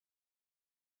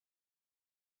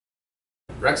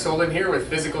Rex Holden here with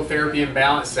Physical Therapy and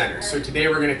Balance Center. So today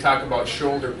we're going to talk about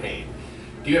shoulder pain.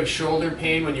 Do you have shoulder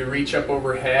pain when you reach up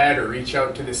overhead or reach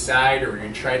out to the side or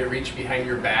you try to reach behind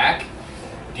your back?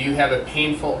 Do you have a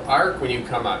painful arc when you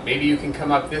come up? Maybe you can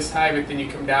come up this high but then you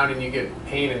come down and you get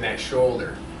pain in that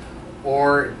shoulder.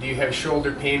 Or do you have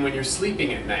shoulder pain when you're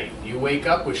sleeping at night? Do you wake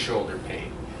up with shoulder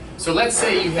pain? So let's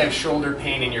say you have shoulder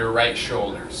pain in your right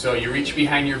shoulder. So you reach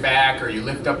behind your back or you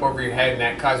lift up over your head and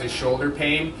that causes shoulder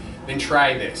pain. Then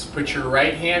try this. Put your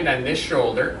right hand on this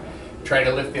shoulder. Try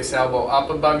to lift this elbow up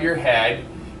above your head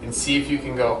and see if you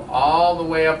can go all the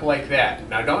way up like that.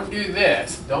 Now don't do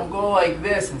this. Don't go like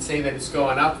this and say that it's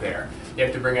going up there. You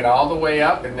have to bring it all the way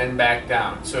up and then back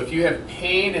down. So if you have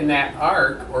pain in that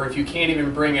arc, or if you can't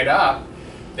even bring it up,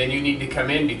 then you need to come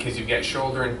in because you've got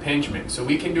shoulder impingement. So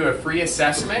we can do a free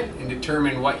assessment and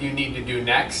determine what you need to do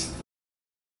next.